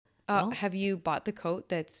Have you bought the coat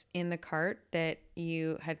that's in the cart that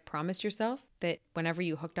you had promised yourself that whenever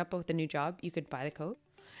you hooked up with a new job, you could buy the coat?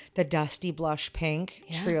 The dusty blush pink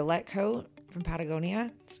triolet coat from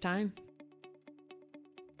Patagonia. It's time.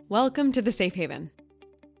 Welcome to The Safe Haven.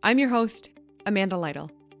 I'm your host, Amanda Lytle.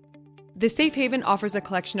 The Safe Haven offers a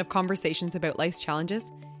collection of conversations about life's challenges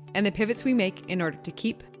and the pivots we make in order to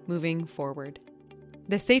keep moving forward.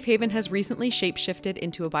 The Safe Haven has recently shape-shifted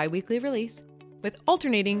into a bi-weekly release with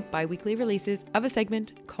alternating bi-weekly releases of a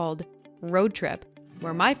segment called Road Trip,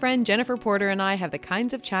 where my friend Jennifer Porter and I have the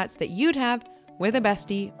kinds of chats that you'd have with a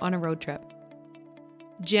bestie on a road trip.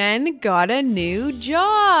 Jen got a new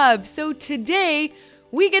job, so today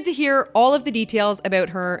we get to hear all of the details about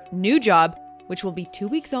her new job, which will be 2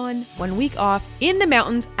 weeks on, 1 week off in the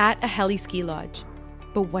mountains at a heli ski lodge.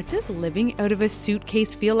 But what does living out of a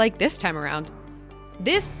suitcase feel like this time around?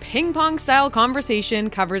 This ping-pong style conversation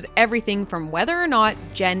covers everything from whether or not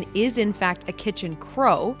Jen is in fact a kitchen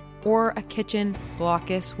crow or a kitchen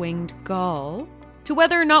glaucous-winged gull, to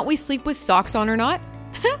whether or not we sleep with socks on or not.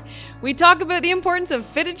 We talk about the importance of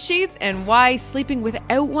fitted sheets and why sleeping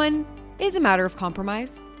without one is a matter of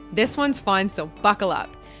compromise. This one's fun, so buckle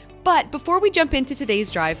up. But before we jump into today's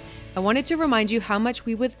drive, I wanted to remind you how much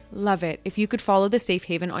we would love it if you could follow The Safe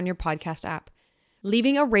Haven on your podcast app.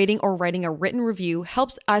 Leaving a rating or writing a written review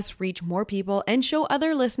helps us reach more people and show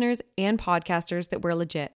other listeners and podcasters that we're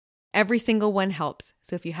legit. Every single one helps,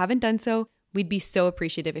 so if you haven't done so, we'd be so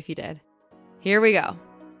appreciative if you did. Here we go.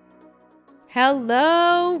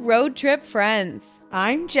 Hello, road trip friends.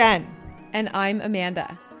 I'm Jen. And I'm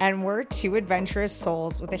Amanda. And we're two adventurous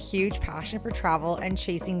souls with a huge passion for travel and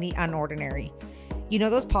chasing the unordinary. You know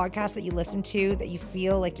those podcasts that you listen to that you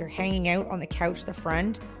feel like you're hanging out on the couch with a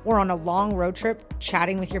friend or on a long road trip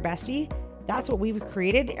chatting with your bestie? That's what we've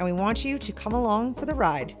created, and we want you to come along for the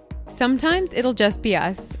ride. Sometimes it'll just be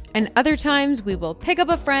us, and other times we will pick up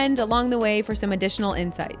a friend along the way for some additional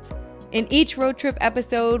insights. In each road trip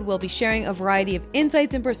episode, we'll be sharing a variety of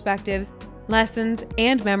insights and perspectives, lessons,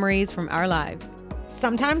 and memories from our lives.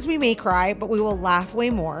 Sometimes we may cry, but we will laugh way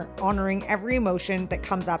more, honoring every emotion that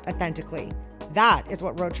comes up authentically. That is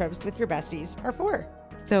what road trips with your besties are for.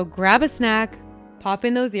 So grab a snack, pop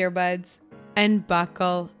in those earbuds, and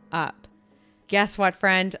buckle up. Guess what,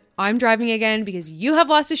 friend? I'm driving again because you have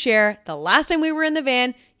lots to share. The last time we were in the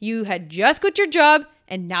van, you had just quit your job,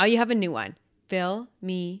 and now you have a new one. Fill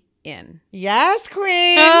me in. Yes,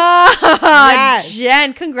 queen. Yes.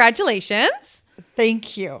 Jen, congratulations.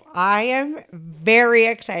 Thank you. I am very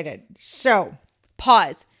excited. So,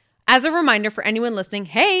 pause. As a reminder for anyone listening,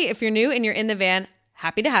 hey, if you're new and you're in the van,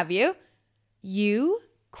 happy to have you. You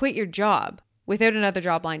quit your job without another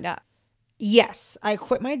job lined up. Yes, I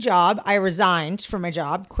quit my job. I resigned from my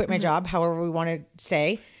job, quit my job, however we want to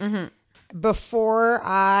say, before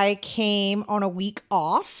I came on a week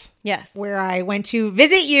off. Yes. Where I went to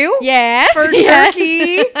visit you. Yes. For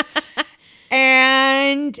Turkey.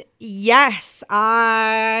 And yes,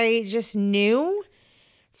 I just knew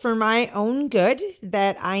for my own good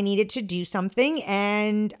that I needed to do something.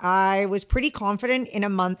 And I was pretty confident in the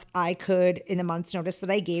month's notice that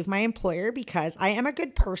I gave my employer, because I am a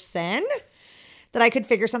good person, that I could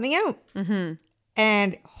figure something out. Mm-hmm.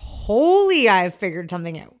 And holy, I've figured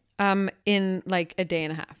something out. In like a day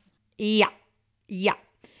and a half. Yeah.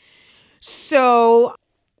 So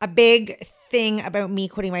a big thing about me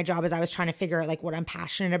quitting my job is I was trying to figure out like what I'm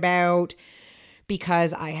passionate about,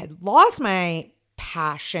 because I had lost my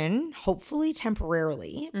passion, hopefully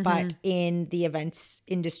temporarily, but in the events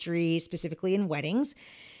industry, specifically in weddings,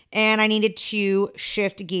 and I needed to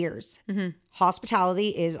shift gears. Hospitality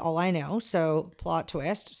is all I know. So plot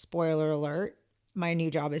twist, spoiler alert, my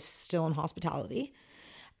new job is still in hospitality.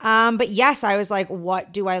 But yes, I was like,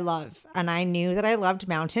 what do I love? And I knew that I loved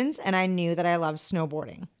mountains, and I knew that I loved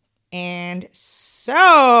snowboarding. And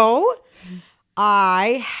so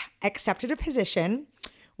I accepted a position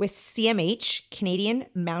with CMH, Canadian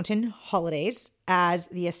Mountain Holidays, as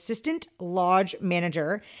the assistant lodge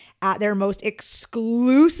manager at their most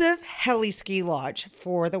exclusive heli ski lodge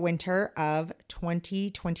for the winter of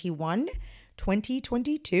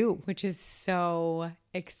 2021-2022. Which is so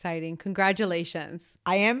exciting. Congratulations.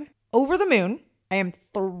 I am over the moon. I am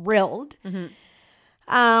thrilled.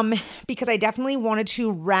 Because I definitely wanted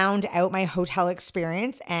to round out my hotel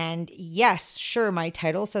experience. And yes, sure, my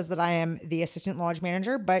title says that I am the assistant lodge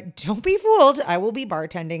manager, but don't be fooled. I will be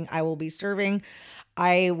bartending. I will be serving.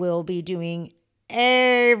 I will be doing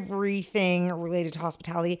everything related to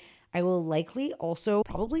hospitality. I will likely also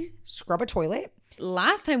probably scrub a toilet.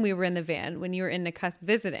 Last time we were in the van, when you were in Nakusp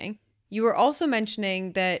visiting, you were also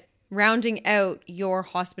mentioning that rounding out your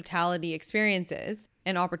hospitality experiences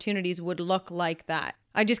and opportunities would look like that.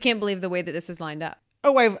 I just can't believe the way that this is lined up.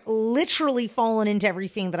 Oh, I've literally fallen into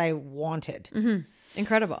everything that I wanted.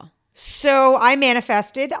 Incredible. So I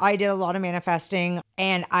manifested. I did a lot of manifesting,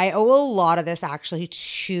 and I owe a lot of this actually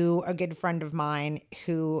to a good friend of mine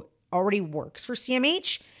who already works for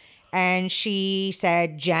CMH. And she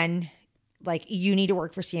said, Jen, like, you need to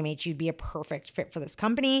work for CMH. You'd be a perfect fit for this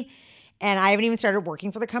company. And I haven't even started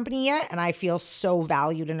working for the company yet. And I feel so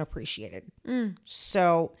valued and appreciated.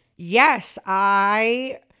 So yes,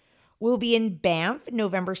 I will be in Banff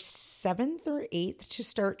November 7th or 8th to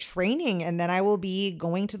start training. And then I will be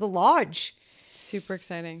going to the lodge. Super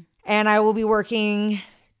exciting. And I will be working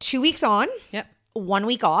 2 weeks on, Yep. 1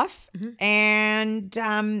 week off. And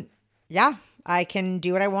yeah, I can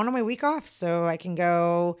do what I want on my week off. So I can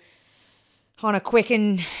go on a quick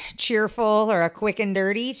and cheerful or a quick and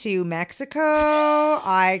dirty to Mexico.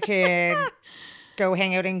 I could go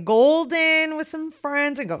hang out in Golden with some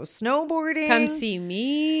friends and go snowboarding. Come see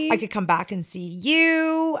me. I could come back and see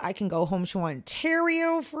you. I can go home to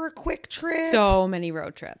Ontario for a quick trip. So many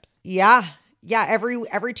road trips. Yeah.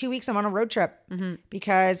 Every 2 weeks I'm on a road trip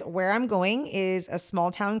because where I'm going is a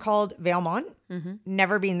small town called Valemount.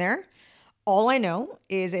 Never been there. All I know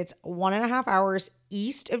is it's 1.5 hours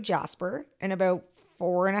east of Jasper and about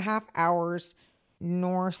 4.5 hours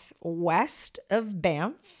northwest of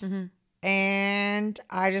Banff. And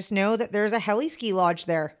I just know that there's a heli ski lodge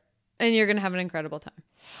there. And you're going to have an incredible time.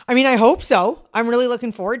 I mean, I hope so. I'm really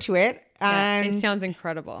looking forward to it. Yeah, it sounds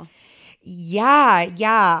incredible.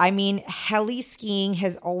 Yeah. I mean, heli skiing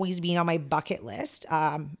has always been on my bucket list.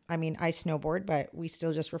 I mean, I snowboard, but we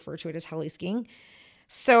still just refer to it as heli skiing.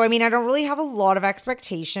 So, I mean, I don't really have a lot of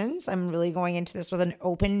expectations. I'm really going into this with an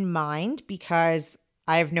open mind because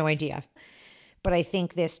I have no idea. But I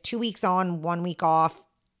think this 2 weeks on, 1 week off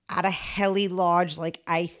at a heli lodge, like,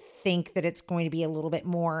 I think that it's going to be a little bit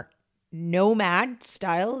more nomad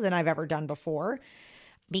style than I've ever done before.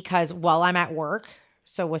 Because while I'm at work,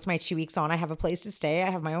 so with my 2 weeks on, I have a place to stay. I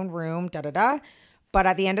have my own room, But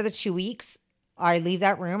at the end of the 2 weeks, I leave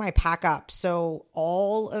that room, I pack up. So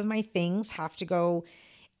all of my things have to go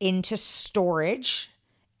into storage.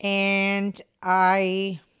 And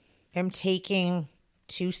I am taking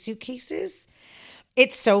 2 suitcases.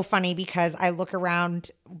 It's so funny because I look around.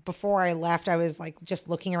 Before I left, I was like just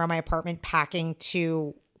looking around my apartment, packing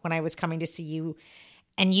to when I was coming to see you.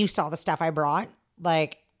 And you saw the stuff I brought.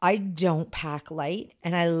 Like, I don't pack light,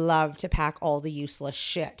 and I love to pack all the useless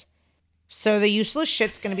shit. So the useless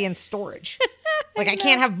shit's going to be in storage. Like, I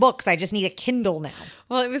can't have books. I just need a Kindle now.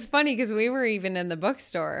 Well, it was funny because we were even in the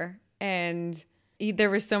bookstore and there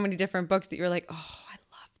were so many different books that you were like, oh, I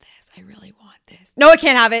love this. I really want this. No, I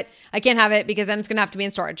can't have it. I can't have it because then it's going to have to be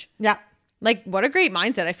in storage. Yeah. Like, what a great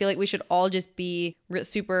mindset. I feel like we should all just be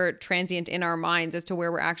super transient in our minds as to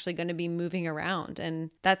where we're actually going to be moving around.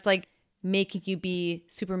 And that's like making you be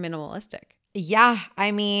super minimalistic. Yeah.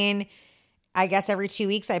 I mean, I guess every 2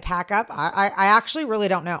 weeks I pack up. I actually really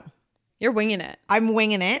don't know. You're winging it. I'm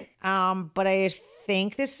winging it. But I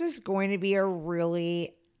think this is going to be a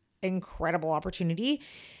really incredible opportunity.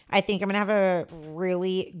 I think I'm going to have a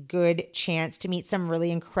really good chance to meet some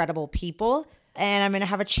really incredible people. And I'm going to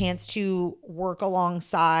have a chance to work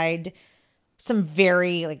alongside some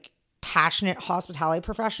very like passionate hospitality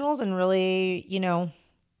professionals and really,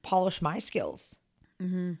 polish my skills.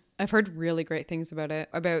 I've heard really great things about it,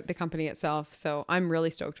 about the company itself. So I'm really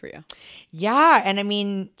stoked for you. Yeah. And I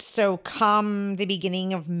mean, so come the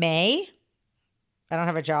beginning of May, I don't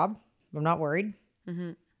have a job. I'm not worried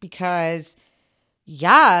because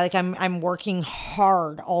like I'm working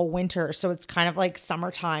hard all winter. So it's kind of like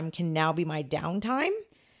summertime can now be my downtime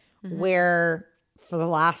where for the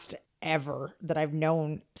last ever that I've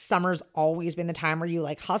known, summer's always been the time where you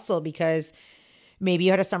like hustle because maybe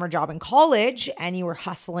you had a summer job in college and you were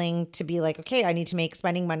hustling to be like, okay, I need to make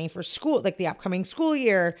spending money for school, like the upcoming school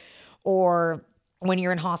year. Or when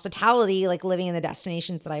you're in hospitality, like living in the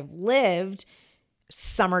destinations that I've lived,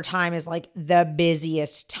 summertime is like the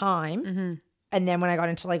busiest time. And then when I got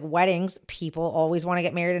into like weddings, people always want to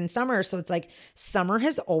get married in summer. So it's like summer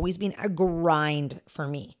has always been a grind for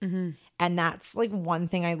me. And that's like one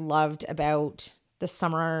thing I loved about the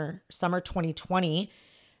summer 2020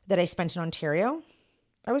 that I spent in Ontario.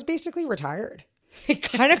 I was basically retired. It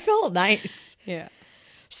kind of felt nice. Yeah.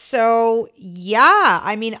 So yeah,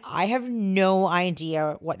 I mean, I have no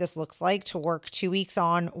idea what this looks like to work 2 weeks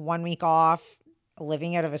on, 1 week off,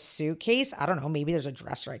 living out of a suitcase. I don't know. Maybe there's a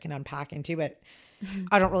dresser I can unpack into, but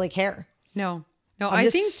I don't really care. No, I'm I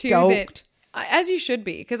just think too stoked. that, as you should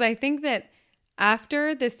be, because I think that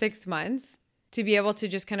after the 6 months, to be able to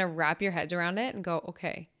just kind of wrap your head around it and go,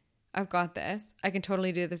 okay, I've got this. I can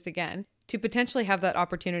totally do this again, to potentially have that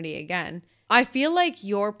opportunity again. I feel like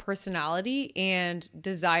your personality and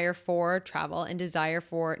desire for travel and desire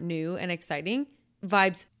for new and exciting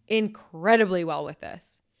vibes incredibly well with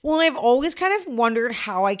this. Well, I've always kind of wondered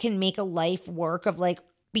how I can make a life work of like,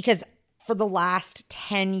 because for the last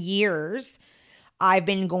 10 years, I've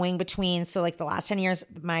been going between, so like the last 10 years,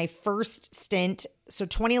 my first stint, so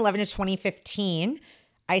 2011 to 2015,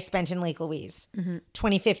 I spent in Lake Louise.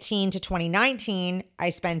 2015 to 2019, I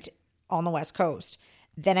spent on the West Coast.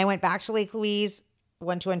 Then I went back to Lake Louise,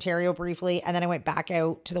 went to Ontario briefly, and then I went back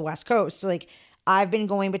out to the West Coast. So like I've been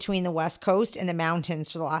going between the West Coast and the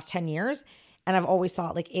mountains for the last 10 years. And I've always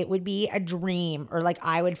thought like it would be a dream, or like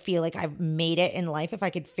I would feel like I've made it in life if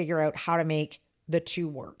I could figure out how to make the two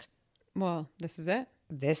work. Well, this is it.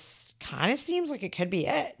 This kind of seems like it could be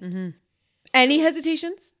it. Any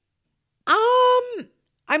hesitations?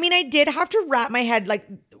 I mean, I did have to wrap my head, like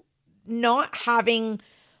not having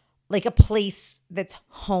like a place that's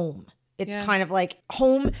home. It's kind of like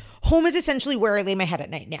home. Home is essentially where I lay my head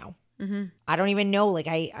at night now. I don't even know. Like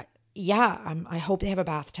I hope they have a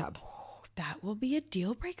bathtub. That will be a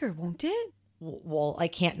deal breaker, won't it? Well, I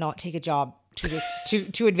can't not take a job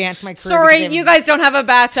to advance my career. Sorry, you guys don't have a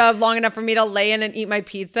bathtub long enough for me to lay in and eat my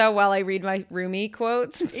pizza while I read my roomie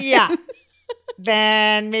quotes. Yeah.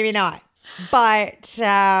 Then maybe not. But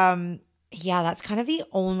yeah, that's kind of the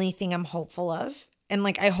only thing I'm hopeful of. And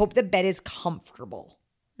like, I hope the bed is comfortable.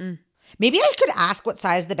 Maybe I could ask what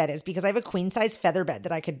size the bed is, because I have a queen size feather bed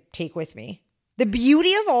that I could take with me. The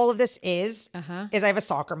beauty of all of this is I have a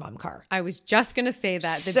soccer mom car. I was just going to say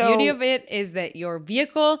that. The beauty of it is that your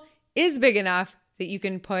vehicle is big enough that you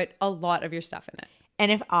can put a lot of your stuff in it.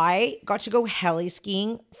 And if I got to go heli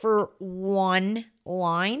skiing for one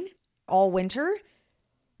line all winter,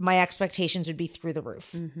 my expectations would be through the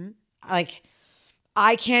roof. Like,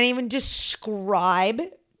 I can't even describe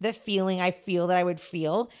the feeling I feel that I would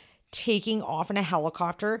feel taking off in a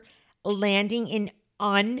helicopter, landing in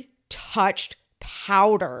untouched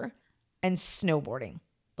powder, and snowboarding.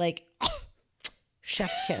 Like,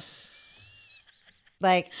 chef's kiss.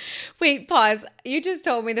 Like, wait, pause. You just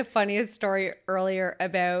told me the funniest story earlier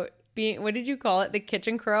about being, what did you call it? The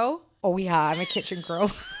kitchen crow? Oh yeah, I'm a kitchen crow.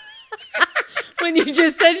 When you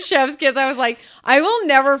just said chef's kiss, I was like, I will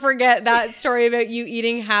never forget that story about you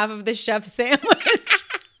eating half of the chef's sandwich.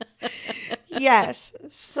 Yes.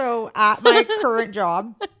 So at my current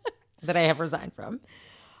job that I have resigned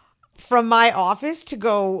from my office to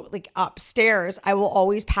go like upstairs, I will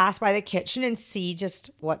always pass by the kitchen and see just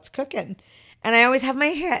what's cooking. And I always have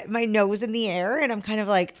my nose in the air, and I'm kind of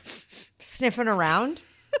like sniffing around.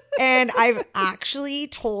 And I've actually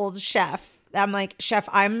told Chef, I'm like, Chef,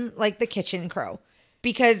 I'm like the kitchen crow,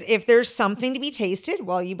 because if there's something to be tasted,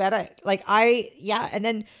 well, you bet it. Like and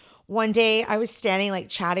then one day I was standing like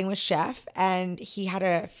chatting with Chef, and he had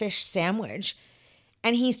a fish sandwich,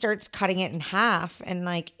 and he starts cutting it in half. And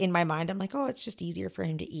like in my mind, I'm like, oh, it's just easier for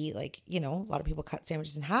him to eat. Like, you know, a lot of people cut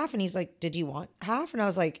sandwiches in half. And he's like, did you want half? And I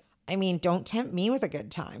was like, I mean, don't tempt me with a good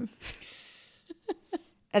time.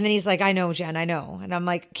 And then he's like, I know, Jen, I know. And I'm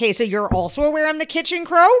like, okay, so you're also aware I'm the kitchen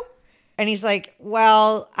crow? And he's like,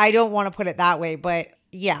 well, I don't want to put it that way, but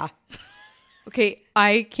yeah. Okay,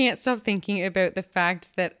 I can't stop thinking about the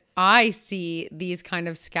fact that I see these kind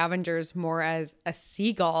of scavengers more as a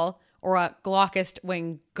seagull or a glaucous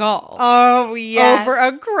winged gull. Oh, yes. Over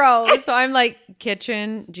a crow. So I'm like,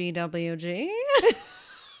 kitchen GWG.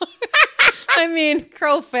 I mean,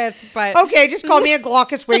 crow fits, but... Okay, just call me a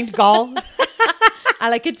glaucous winged gull. I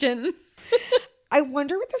like kitchen. I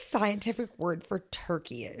wonder what the scientific word for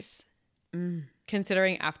turkey is.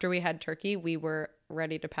 Considering after we had turkey, we were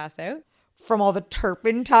ready to pass out. From all the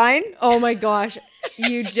turpentine? Oh my gosh.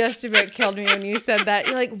 You just about killed me when you said that.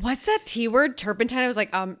 You're like, what's that T word? Turpentine? I was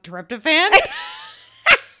like, tryptophan?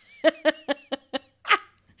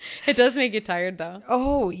 It does make you tired though.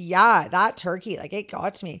 Oh yeah, that turkey, like it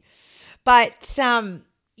got me. But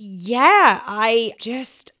yeah,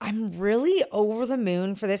 I'm really over the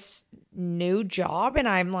moon for this new job. And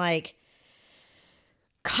I'm like,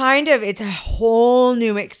 kind of, it's a whole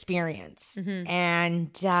new experience.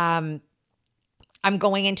 And I'm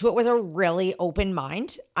going into it with a really open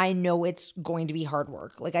mind. I know it's going to be hard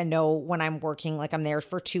work. Like I know when I'm working, like I'm there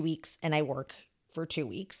for 2 weeks and I work for 2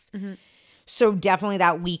 weeks. So definitely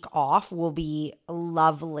that week off will be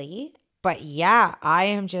lovely. But yeah, I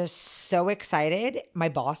am just so excited. My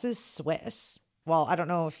boss is Swiss. Well, I don't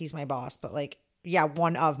know if he's my boss, but like, yeah,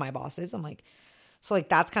 one of my bosses. I'm like, so like,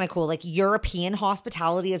 that's kind of cool. Like European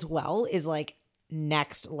hospitality as well is like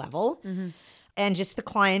next level. And And just the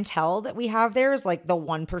clientele that we have there is like the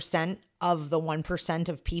 1% of the 1%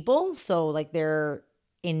 of people. So like they're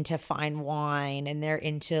into fine wine and they're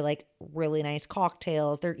into like really nice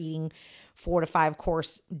cocktails. They're eating 4 to 5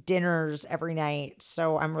 course dinners every night.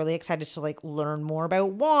 So I'm really excited to like learn more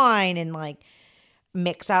about wine and like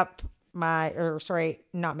learn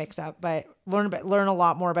a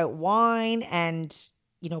lot more about wine and,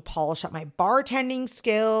 you know, polish up my bartending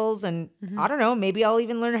skills. And I don't know, maybe I'll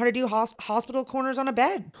even learn how to do hospital corners on a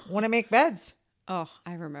bed when I make beds. Oh,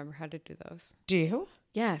 I remember how to do those. Do you?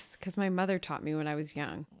 Yes, because my mother taught me when I was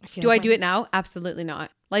young. Do I do it now? Absolutely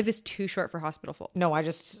not. Life is too short for hospital folds. No, I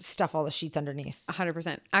just stuff all the sheets underneath.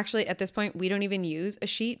 100%. Actually, at this point, we don't even use a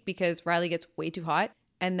sheet because Riley gets way too hot.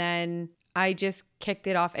 And then I just kicked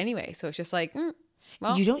it off anyway. So it's just like,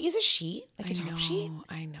 well. You don't use a sheet? Like a top sheet?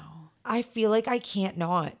 I know. I feel like I can't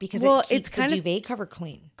not because Well, it keeps it's kind the of duvet cover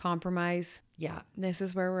clean. Compromise. Yeah. This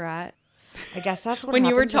is where we're at. I guess that's what When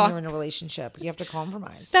you happens were when you're in a relationship. You have to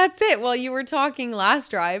compromise. That's it. Well, you were talking last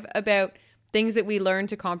drive about things that we learn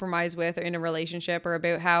to compromise with or in a relationship, or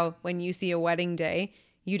about how when you see a wedding day,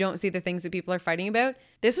 you don't see the things that people are fighting about.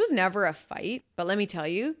 This was never a fight, but let me tell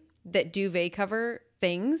you that duvet cover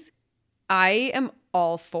things, I am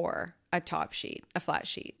all for a top sheet, a flat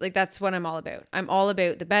sheet. Like that's what I'm all about. I'm all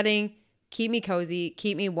about the bedding, keep me cozy,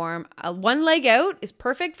 keep me warm. One leg out is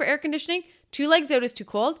perfect for air conditioning. 2 legs out is too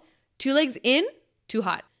cold. 2 legs in, too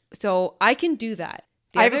hot. So I can do that.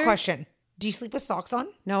 I have a question. Do you sleep with socks on?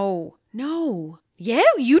 No. Yeah,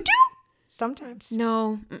 you do? Sometimes.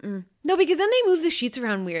 No. No, because then they move the sheets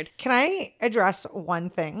around weird. Can I address one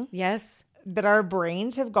thing? Yes. That our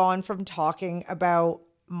brains have gone from talking about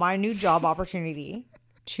my new job opportunity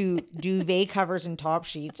to duvet covers and top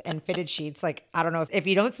sheets and fitted sheets. Like, I don't know. If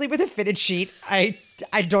you don't sleep with a fitted sheet, I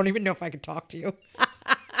don't even know if I could talk to you.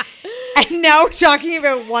 And now we're talking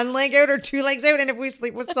about 1 leg out or 2 legs out, and if we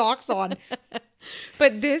sleep with socks on.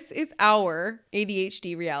 But this is our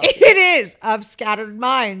ADHD reality. It is, of scattered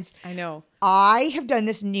minds. I know. I have done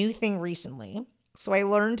this new thing recently. So I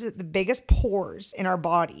learned that the biggest pores in our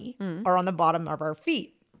body are on the bottom of our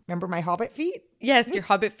feet. Remember my hobbit feet? Yes, your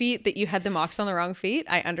hobbit feet that you had the mocks on the wrong feet.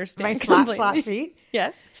 I understand. My flat feet.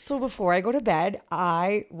 Yes. So before I go to bed,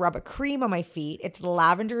 I rub a cream on my feet. It's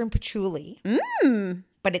lavender and patchouli.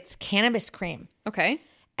 But it's cannabis cream. Okay.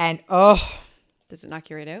 And does it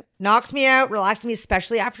knock you right out? Knocks me out, relaxes me,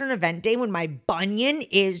 especially after an event day when my bunion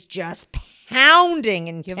is just pounding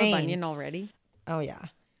in You have pain. a bunion already? Oh, yeah.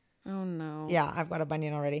 Oh, no. Yeah, I've got a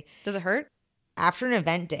bunion already. Does it hurt? After an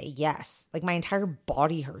event day, yes. Like my entire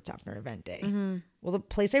body hurts after an event day. Well, the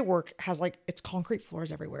place I work has like, it's concrete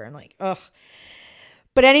floors everywhere. And like, ugh.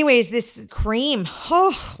 But anyways, this cream,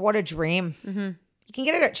 oh, what a dream. You can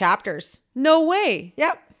get it at Chapters. No way.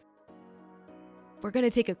 Yep. We're going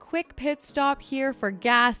to take a quick pit stop here for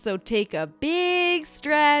gas. So take a big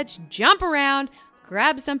stretch, jump around,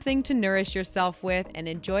 grab something to nourish yourself with, and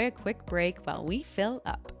enjoy a quick break while we fill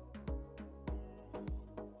up.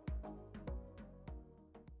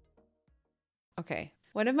 Okay.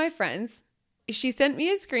 One of my friends, she sent me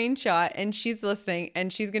a screenshot and she's listening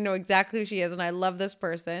and she's going to know exactly who she is. And I love this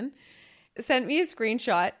person. Sent me a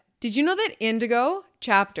screenshot. Did you know that Indigo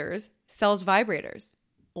Chapters sells vibrators?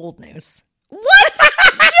 Old news. What?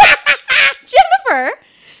 Jennifer,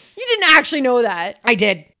 you didn't actually know that. I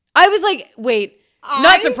did. I was like, wait,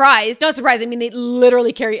 not surprised. Not surprised. I mean, they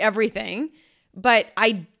literally carry everything. But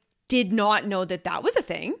I did not know that that was a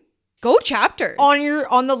thing. Go Chapters.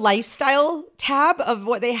 On the lifestyle tab of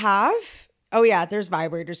what they have. Oh yeah, there's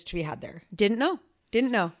vibrators to be had there. Didn't know.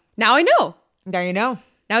 Now I know. Now you know.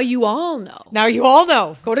 Now you all know. Now you all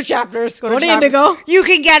know. Go to Chapters. Go to Chapters. Indigo. You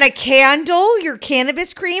can get a candle, your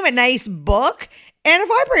cannabis cream, a nice book, and a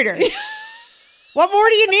vibrator. What more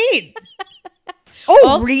do you need?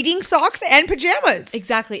 Reading socks and pajamas.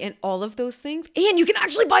 Exactly. And all of those things. And you can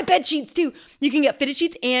actually buy bed sheets too. You can get fitted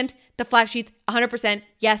sheets and the flat sheets 100%.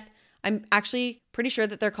 Yes. I'm actually pretty sure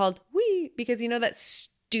that they're called Wee, because you know that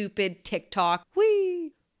stupid TikTok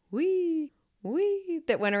Wee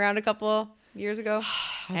that went around a couple years ago.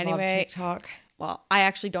 I love TikTok. Well, I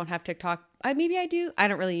actually don't have TikTok. Maybe I do. I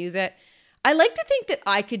don't really use it. I like to think that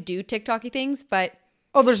I could do TikTok-y things, but...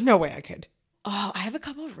 Oh, there's no way I could. Oh, I have a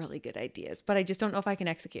couple of really good ideas, but I just don't know if I can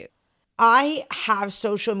execute. I have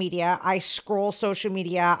social media. I scroll social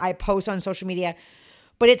media. I post on social media.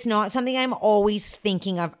 But it's not something I'm always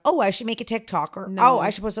thinking of, I should make a TikTok or,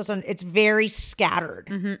 I should post this on. It's very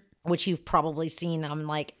scattered, which you've probably seen.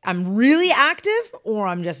 I'm really active or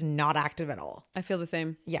I'm just not active at all. I feel the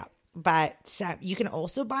same. Yeah. But you can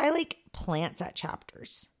also buy like plants at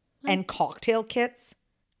Chapters and cocktail kits.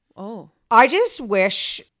 Oh. I just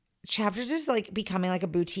wish Chapters is like becoming like a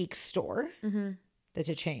boutique store. That's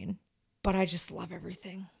a chain. But I just love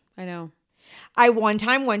everything. I know. I one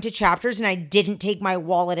time went to Chapters and I didn't take my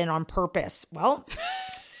wallet in on purpose. Well,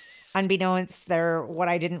 unbeknownst there, what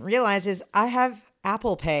I didn't realize is I have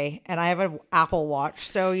Apple Pay and I have an Apple Watch.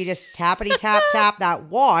 So you just tappity tap that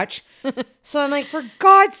watch. So I'm like, for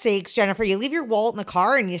God's sakes, Jennifer, you leave your wallet in the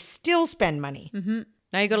car and you still spend money.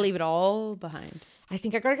 Now you got to leave it all behind. I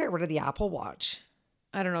think I got to get rid of the Apple Watch.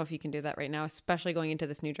 I don't know if you can do that right now, especially going into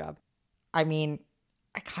this new job. I mean,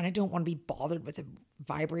 I kind of don't want to be bothered with a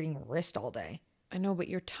vibrating wrist all day. I know, but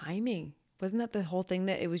your timing. Wasn't that the whole thing,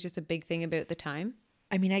 that it was just a big thing about the time?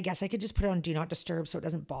 I mean, I guess I could just put it on Do Not Disturb so it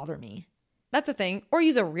doesn't bother me. That's a thing. Or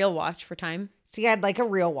use a real watch for time. See, I'd like a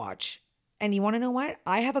real watch. And you want to know what?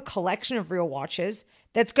 I have a collection of real watches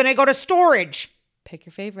that's going to go to storage. Pick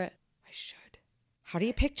your favorite. I should. How do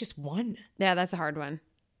you pick just one? Yeah, that's a hard one.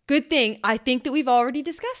 Good thing. I think that we've already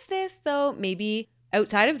discussed this, though, maybe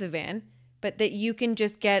outside of the van, but that you can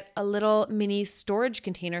just get a little mini storage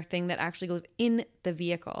container thing that actually goes in the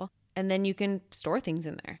vehicle, and then you can store things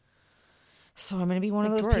in there. So I'm going to be one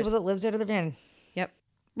of those people that lives out of the van. Yep.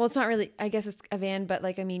 Well, it's not really, I guess it's a van, but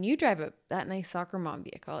like, I mean, you drive that nice soccer mom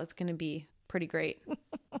vehicle. It's going to be pretty great.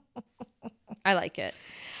 I like it.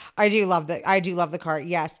 I do love the car.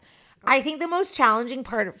 Yes. I think the most challenging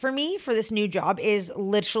part for me for this new job is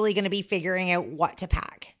literally going to be figuring out what to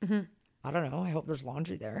pack. I don't know. I hope there's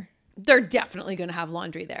laundry there. They're definitely going to have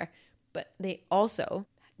laundry there, but they also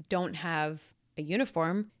don't have a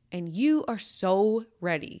uniform, and you are so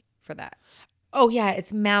ready for that. Oh yeah,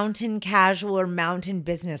 it's mountain casual or mountain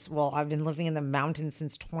business. Well, I've been living in the mountains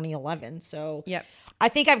since 2011, so yep. I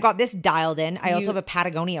think I've got this dialed in. I also have a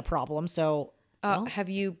Patagonia problem, so... Have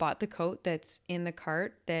you bought the coat that's in the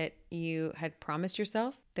cart that you had promised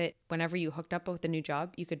yourself that whenever you hooked up with the new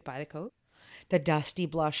job, you could buy the coat? The dusty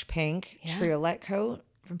blush pink Triolet coat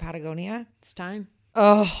from Patagonia. It's time.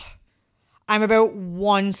 Oh, I'm about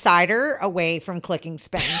one cider away from clicking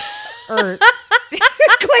spend. Or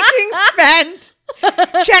clicking spend.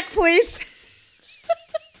 Check, please.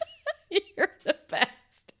 You're the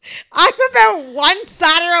best. I'm about one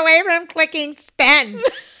cider away from clicking spend.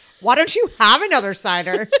 Why don't you have another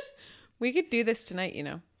cider? We could do this tonight, you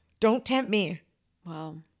know. Don't tempt me.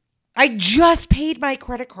 Well, I just paid my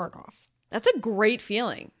credit card off. That's a great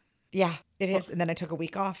feeling. Yeah, it is. And then I took a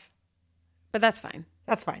week off. But that's fine.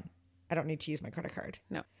 That's fine. I don't need to use my credit card.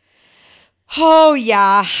 No. Oh,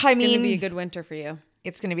 yeah. It's going to be a good winter for you.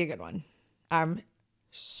 It's going to be a good one. I'm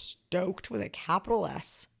stoked with a capital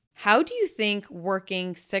S. How do you think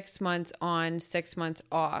working 6 months on, 6 months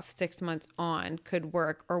off, 6 months on could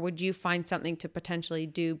work? Or would you find something to potentially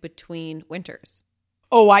do between winters?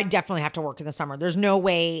 Oh, I definitely have to work in the summer. There's no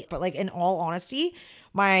way. But like in all honesty,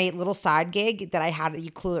 my little side gig that I had at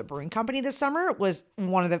the Clulet Brewing Company this summer was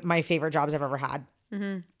one of my favorite jobs I've ever had.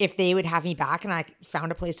 If they would have me back and I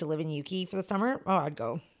found a place to live in Yuki for the summer, I'd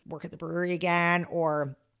go work at the brewery again,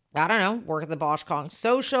 or I don't know, work at the Bosch Kong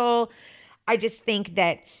Social. I just think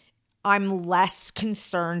that I'm less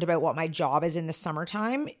concerned about what my job is in the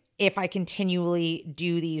summertime if I continually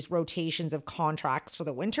do these rotations of contracts for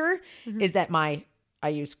the winter, is that my, I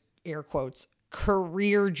use air quotes,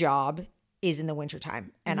 career job is in the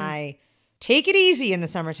wintertime. And I take it easy in the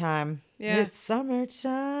summertime. Yeah. It's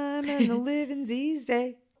summertime and the living's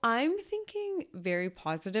easy. I'm thinking very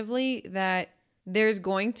positively that there's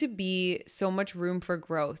going to be so much room for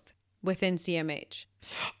growth within CMH.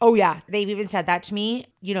 Oh, yeah. They've even said that to me.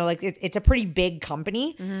 You know, like it's a pretty big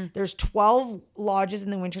company. There's 12 lodges in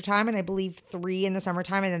the wintertime and I believe 3 in the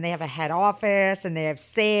summertime. And then they have a head office and they have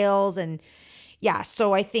sales. And yeah,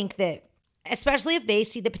 so I think that especially if they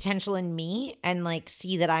see the potential in me and like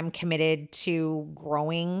see that I'm committed to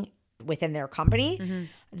growing within their company,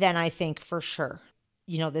 then I think for sure,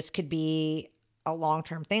 you know, this could be a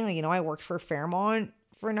long-term thing. Like, you know, I worked for Fairmont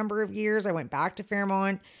for a number of years. I went back to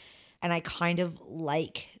Fairmont. And I kind of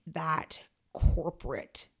like that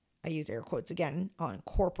corporate, I use air quotes again, on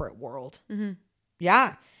corporate world.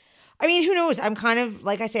 Yeah. I mean, who knows? I'm kind of,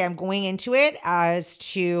 like I say, I'm going into it as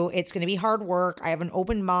to it's going to be hard work. I have an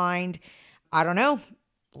open mind. I don't know.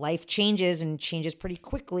 Life changes and changes pretty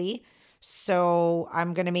quickly. So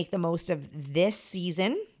I'm going to make the most of this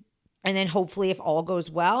season. And then hopefully if all goes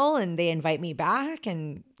well and they invite me back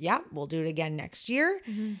and yeah, we'll do it again next year.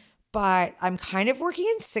 But I'm kind of working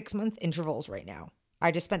in 6-month intervals right now.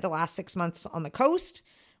 I just spent the last 6 months on the coast,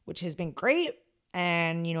 which has been great.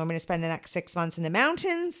 And, you know, I'm going to spend the next 6 months in the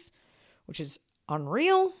mountains, which is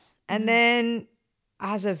unreal. And then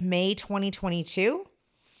as of May 2022,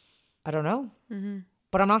 I don't know.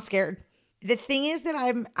 But I'm not scared. The thing is that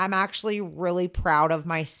I'm actually really proud of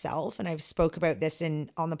myself, and I've spoke about this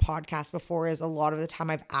on the podcast before, is a lot of the time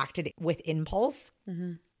I've acted with impulse.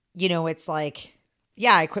 Mm-hmm. You know, it's like,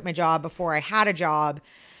 yeah, I quit my job before I had a job.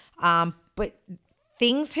 But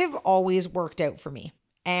things have always worked out for me.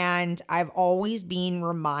 And I've always been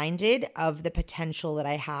reminded of the potential that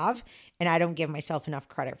I have. And I don't give myself enough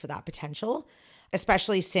credit for that potential,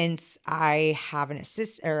 especially since I have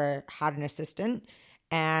had an assistant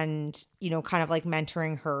and, you know, kind of like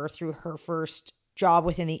mentoring her through her first job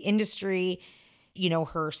within the industry, you know,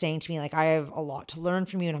 her saying to me, like, I have a lot to learn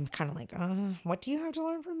from you. And I'm kind of like, what do you have to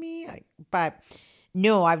learn from me? But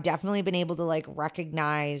no, I've definitely been able to like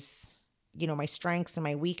recognize, you know, my strengths and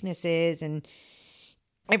my weaknesses. And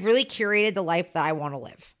I've really curated the life that I want to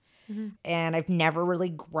live. Mm-hmm. And I've never really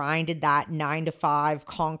grinded that 9-to-5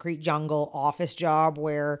 concrete jungle office job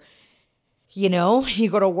where, you know, you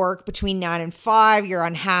go to work between 9 and 5, you're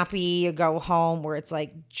unhappy, you go home, where it's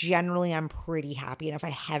like, generally I'm pretty happy. And if I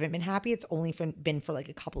haven't been happy, it's only been for like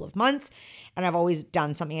a couple of months. And I've always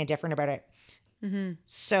done something different about it. Mm-hmm.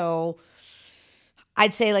 So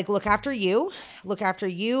I'd say, like, look after you,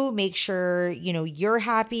 make sure, you know, you're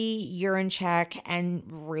happy, you're in check, and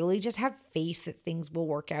really just have faith that things will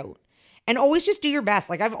work out. And always just do your best.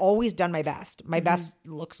 Like, I've always done my best. My best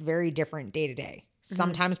looks very different day to day.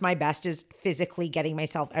 Sometimes my best is physically getting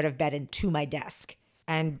myself out of bed and to my desk.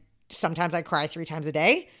 And sometimes I cry 3 times a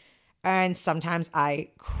day. And sometimes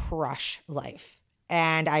I crush life.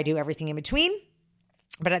 And I do everything in between.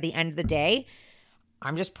 But at the end of the day,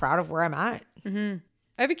 I'm just proud of where I'm at. Mm-hmm.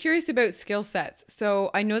 I have a curious about skill sets.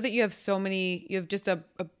 So I know that you have you have just a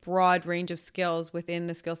broad range of skills within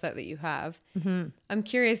the skill set that you have. Mm-hmm. I'm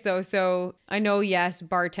curious though. So I know, yes,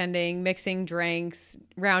 bartending, mixing drinks,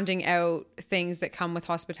 rounding out things that come with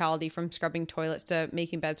hospitality, from scrubbing toilets to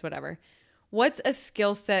making beds, whatever. What's a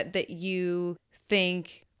skill set that you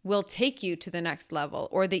think will take you to the next level,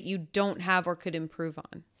 or that you don't have or could improve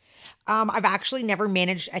on? I've actually never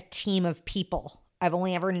managed a team of people. I've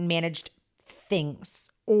only ever managed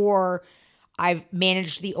things, or I've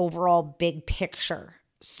managed the overall big picture.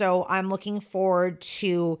 So I'm looking forward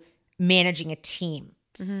to managing a team,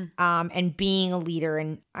 and being a leader.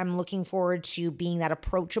 And I'm looking forward to being that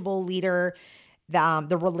approachable leader, the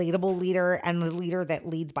relatable leader, and the leader that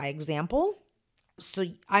leads by example. So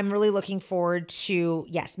I'm really looking forward to,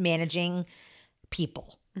 yes, managing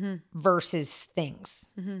people versus things,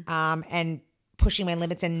 and pushing my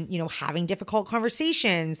limits, and, you know, having difficult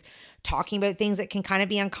conversations, talking about things that can kind of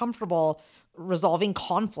be uncomfortable, resolving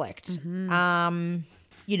conflict.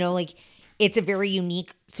 You know, like, it's a very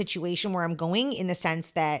unique situation where I'm going, in the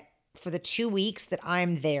sense that for the 2 weeks that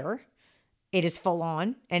I'm there, it is full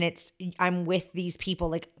on, and I'm with these people.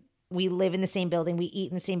 Like, we live in the same building, we eat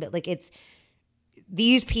in the same building. Like, it's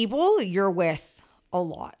these people you're with a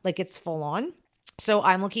lot. Like, it's full on. So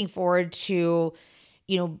I'm looking forward to,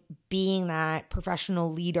 you know, being that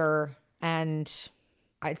professional leader, and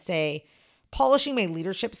I'd say polishing my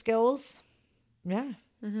leadership skills. Yeah.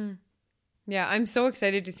 Mm-hmm. Yeah. I'm so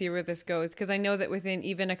excited to see where this goes, because I know that within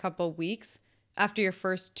even a couple weeks after your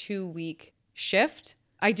first 2-week shift,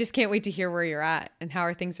 I just can't wait to hear where you're at and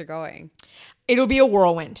how things are going. It'll be a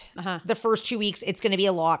whirlwind. The first 2 weeks, it's going to be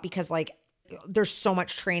a lot, because like, there's so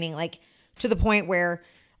much training, like, to the point where,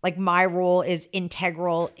 like, my role is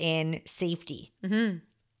integral in safety.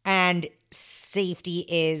 And safety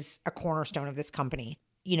is a cornerstone of this company.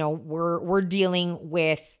 You know, we're dealing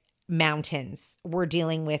with mountains. We're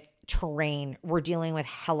dealing with terrain. We're dealing with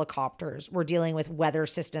helicopters. We're dealing with weather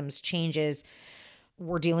systems changes.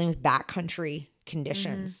 We're dealing with backcountry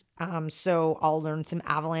conditions. So I'll learn some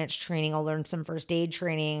avalanche training. I'll learn some first aid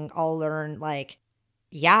training. I'll learn, like,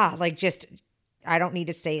 just, I don't need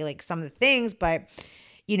to say like some of the things, but,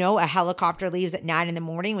 you know, a helicopter leaves at 9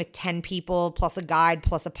 a.m. with 10 people plus a guide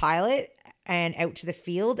plus a pilot, and out to the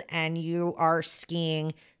field, and you are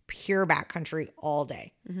skiing pure backcountry all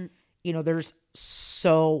day. You know, there's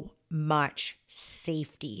so much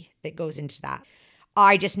safety that goes into that.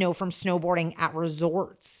 I just know from snowboarding at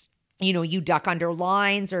resorts, you know, you duck under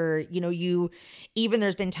lines, or, you know, even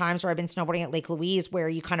there's been times where I've been snowboarding at Lake Louise where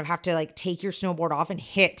you kind of have to like take your snowboard off and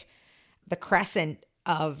hit the crescent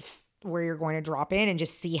of where you're going to drop in and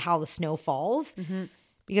just see how the snow falls,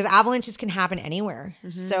 because avalanches can happen anywhere.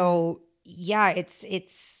 So yeah,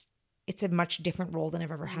 it's a much different role than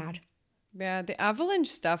I've ever had. Yeah. The avalanche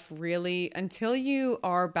stuff really, until you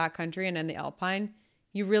are backcountry and in the Alpine,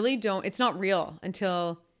 you really don't, it's not real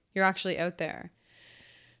until you're actually out there.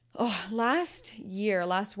 Oh, last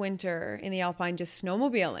winter in the Alpine, just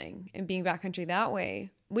snowmobiling and being backcountry that way,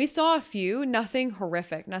 We saw a few, nothing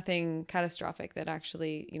horrific, nothing catastrophic that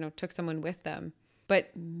actually, took someone with them.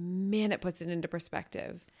 But man, it puts it into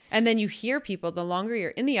perspective. And then you hear people, the longer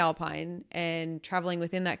you're in the Alpine and traveling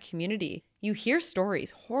within that community, you hear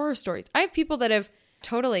stories, horror stories. I have people that have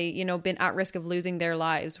totally, been at risk of losing their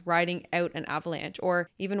lives riding out an avalanche, or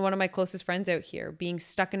even one of my closest friends out here being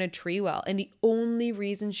stuck in a tree well. And the only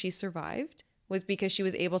reason she survived was because she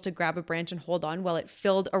was able to grab a branch and hold on while it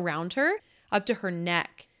filled around her up to her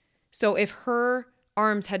neck. So if her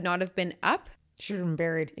arms had not have been up, she would have been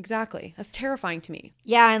buried. Exactly. That's terrifying to me.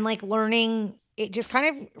 Yeah. And like learning, it just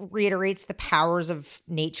kind of reiterates the powers of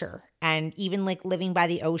nature. And even like living by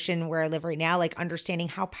the ocean where I live right now, like understanding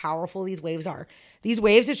how powerful these waves are. These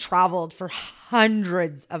waves have traveled for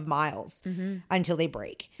hundreds of miles until they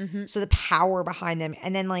break. So the power behind them.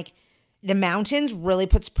 And then like the mountains really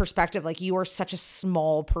puts perspective. Like you are such a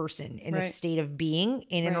small person in the state of being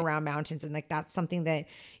in and around mountains. And like, that's something that,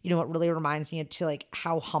 it really reminds me to like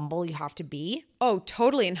how humble you have to be. Oh,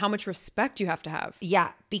 totally. And how much respect you have to have.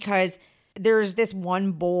 Yeah. Because there's this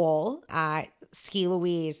one bowl at Ski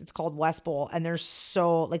Louise. It's called West Bowl. And there's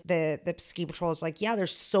so like the ski patrol is like, yeah,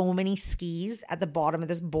 there's so many skis at the bottom of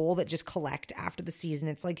this bowl that just collect after the season.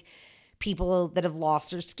 It's like people that have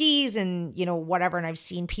lost their skis and, whatever. And I've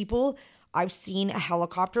seen a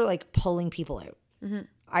helicopter like pulling people out.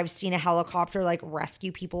 I've seen a helicopter like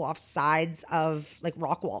rescue people off sides of like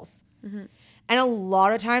rock walls. And a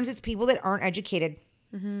lot of times it's people that aren't educated.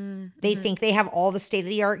 They think they have all the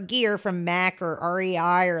state-of-the-art gear from Mac or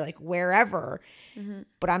REI or like wherever.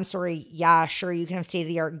 But I'm sorry. Yeah, sure, you can have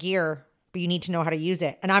state-of-the-art gear, but you need to know how to use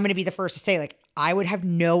it. And I'm going to be the first to say, like, I would have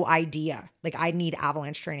no idea. Like, I need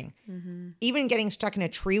avalanche training. Even getting stuck in a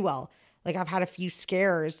tree well. Like, I've had a few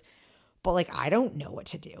scares, but like, I don't know what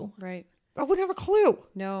to do. Right. I wouldn't have a clue.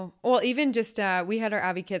 No. Well, even just, we had our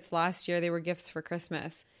Avi kits last year. They were gifts for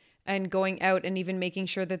Christmas. And going out and even making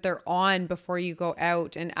sure that they're on before you go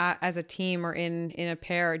out, and as a team or in a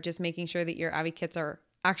pair, just making sure that your Avi kits are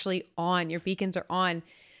actually on, your beacons are on.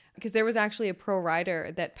 Because there was actually a pro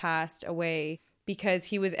rider that passed away because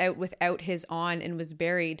he was out without his on and was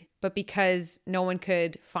buried. But because no one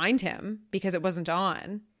could find him because it wasn't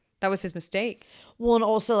on, that was his mistake. Well, and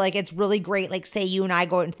also like it's really great. Like say you and I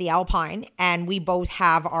go out into the Alpine and we both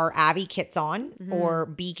have our Avi kits on or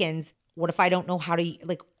beacons. What if I don't know how to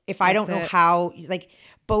like? If I don't know how, like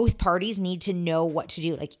both parties need to know what to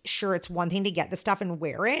do. Like, sure, it's one thing to get the stuff and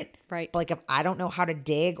wear it. Right. But like if I don't know how to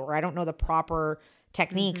dig or I don't know the proper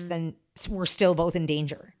techniques, then we're still both in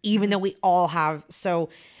danger, even though we all have. So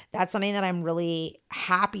that's something that I'm really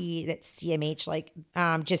happy that CMH, like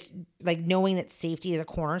just like knowing that safety is a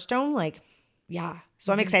cornerstone. Like, yeah.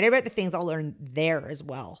 So I'm excited about the things I'll learn there as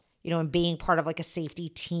well, and being part of like a safety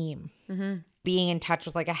team. Being in touch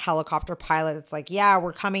with like a helicopter pilot that's like, yeah,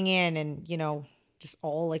 we're coming in and, just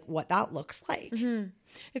all like what that looks like.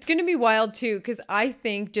 It's going to be wild too, because I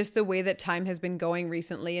think just the way that time has been going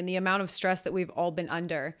recently and the amount of stress that we've all been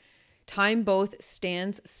under, time both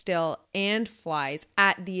stands still and flies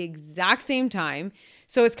at the exact same time.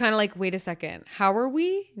 So it's kind of like, wait a second, how are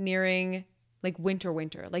we nearing like winter,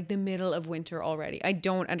 like the middle of winter already? I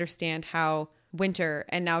don't understand how winter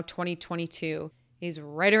and now 2022 is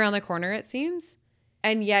right around the corner, it seems.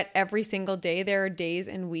 And yet every single day, there are days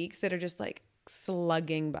and weeks that are just like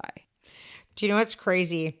slugging by. Do you know what's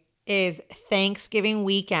crazy is Thanksgiving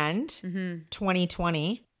weekend,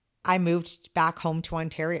 2020, I moved back home to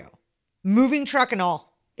Ontario. Moving truck and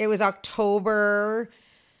all. It was October,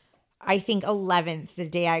 I think 11th, the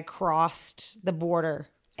day I crossed the border.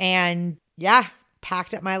 And yeah,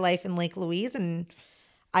 packed up my life in Lake Louise and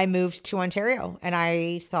I moved to Ontario. And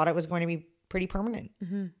I thought it was going to be pretty permanent.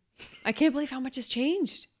 I can't believe how much has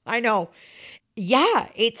changed. I know. Yeah.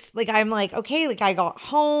 It's like, I'm like, okay, like I got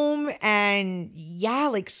home and yeah,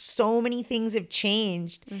 like so many things have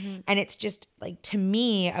changed. And it's just like, to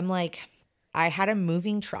me, I'm like, I had a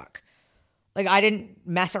moving truck. Like I didn't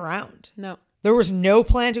mess around. No. There was no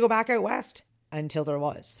plan to go back out west until there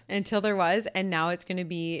was. And now it's going to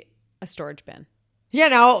be a storage bin. Yeah.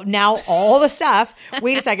 Now all the stuff,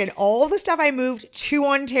 wait a second, all the stuff I moved to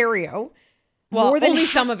Ontario. Well, only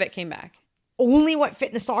some of it came back. Only what fit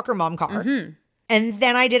in the soccer mom car. And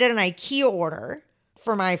then I did an IKEA order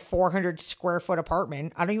for my 400 square foot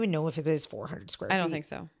apartment. I don't even know if it is 400 square feet. I don't think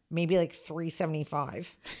so. Maybe like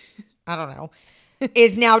 375. I don't know.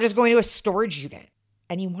 Is now just going to a storage unit.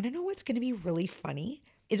 And you want to know what's going to be really funny?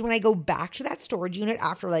 Is when I go back to that storage unit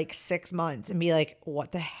after like 6 months and be like,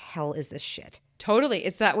 what the hell is this shit? Totally.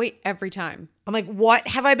 It's that way every time. I'm like, what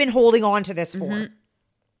have I been holding on to this for?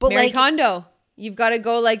 But Mary Kondo. You've got to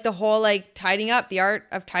go like the whole like tidying up, the art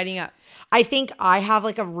of tidying up. I think I have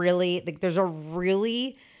like there's a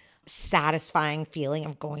really satisfying feeling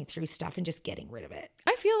of going through stuff and just getting rid of it.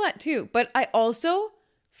 I feel that too. But I also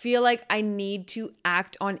feel like I need to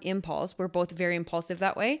act on impulse. We're both very impulsive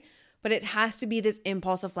that way. But it has to be this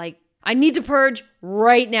impulse of like, I need to purge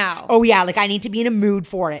right now. Oh yeah, like I need to be in a mood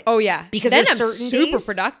for it. Oh yeah. Because then there's I'm certain super days,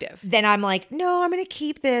 productive. Then I'm like, no, I'm going to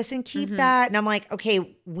keep this and keep that. And I'm like,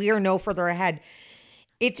 okay, we're no further ahead.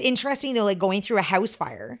 It's interesting though, like going through a house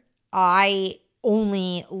fire, I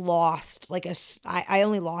only lost I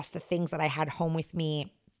only lost the things that I had home with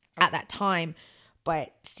me at that time.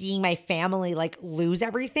 But seeing my family like lose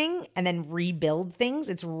everything and then rebuild things,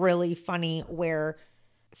 it's really funny where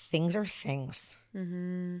things are things.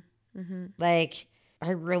 Like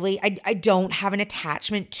I don't have an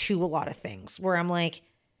attachment to a lot of things where I'm like,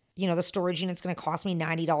 you know, the storage unit's going to cost me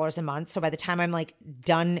 $90 a month. So by the time I'm like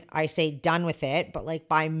done, I say done with it. But like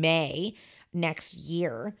by May next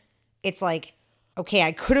year, it's like, okay,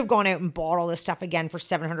 I could have gone out and bought all this stuff again for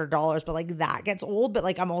 $700, but like that gets old. But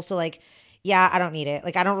like, I'm also like, yeah, I don't need it.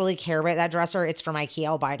 Like, I don't really care about that dresser. It's from IKEA.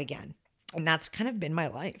 I'll buy it again. And that's kind of been my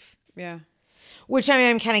life. Yeah. Which I mean,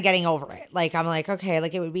 I'm kind of getting over it. Like, I'm like, okay,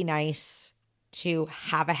 like it would be nice to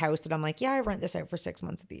have a house that I'm like, yeah, I rent this out for 6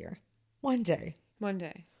 months of the year. One day. One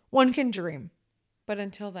day. One can dream. But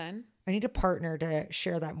until then. I need a partner to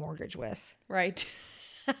share that mortgage with. Right.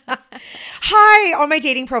 Hi, on my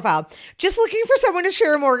dating profile. Just looking for someone to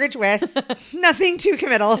share a mortgage with. Nothing too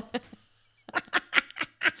committal.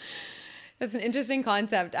 That's an interesting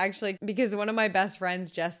concept, actually, because one of my best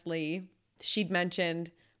friends, Jess Lee, she'd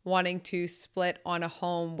mentioned wanting to split on a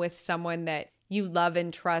home with someone that you love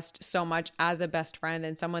and trust so much as a best friend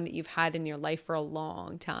and someone that you've had in your life for a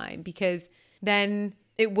long time, because then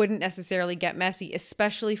it wouldn't necessarily get messy,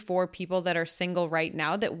 especially for people that are single right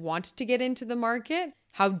now that want to get into the market.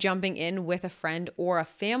 How jumping in with a friend or a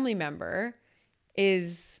family member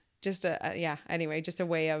is just just a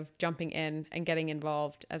way of jumping in and getting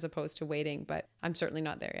involved as opposed to waiting. But I'm certainly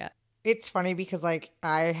not there yet. It's funny because like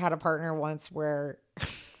I had a partner once where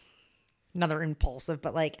another impulsive,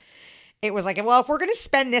 but like it was like, well, if we're going to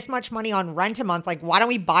spend this much money on rent a month, like why don't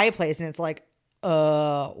we buy a place? And it's like,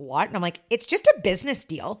 what? And I'm like, it's just a business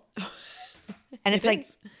deal. And it's like,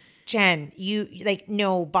 Jen, you like,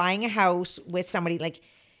 no, buying a house with somebody, like,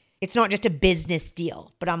 it's not just a business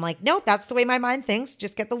deal. But I'm like, nope, that's the way my mind thinks.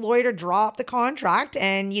 Just get the lawyer to draw up the contract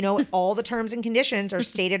and, you know, all the terms and conditions are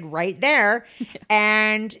stated right there. Yeah.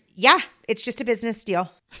 And yeah, it's just a business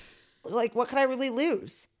deal. Like, what could I really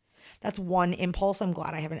lose? That's one impulse I'm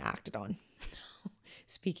glad I haven't acted on.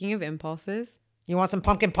 Speaking of impulses. You want some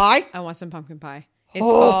pumpkin pie? I want some pumpkin pie. It's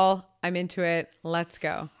fall. I'm into it. Let's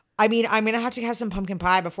go. I mean, I'm going to have some pumpkin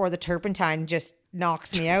pie before the turpentine just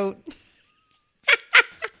knocks me out.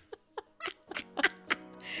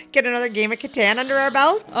 Get another game of Catan under our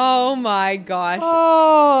belts. Oh my gosh.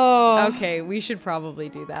 Oh. Okay, we should probably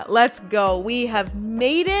do that. Let's go. We have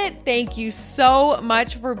made it. Thank you so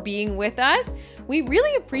much for being with us. We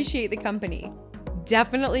really appreciate the company.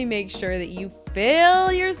 Definitely make sure that you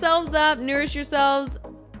fill yourselves up, nourish yourselves,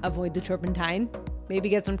 avoid the turpentine, maybe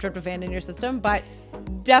get some tryptophan in your system, but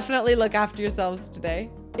definitely look after yourselves today.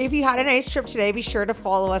 If you had a nice trip today, be sure to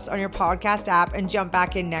follow us on your podcast app and jump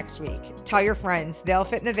back in next week. Tell your friends, they'll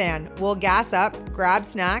fit in the van. We'll gas up, grab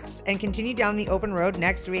snacks, and continue down the open road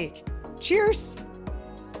next week. Cheers.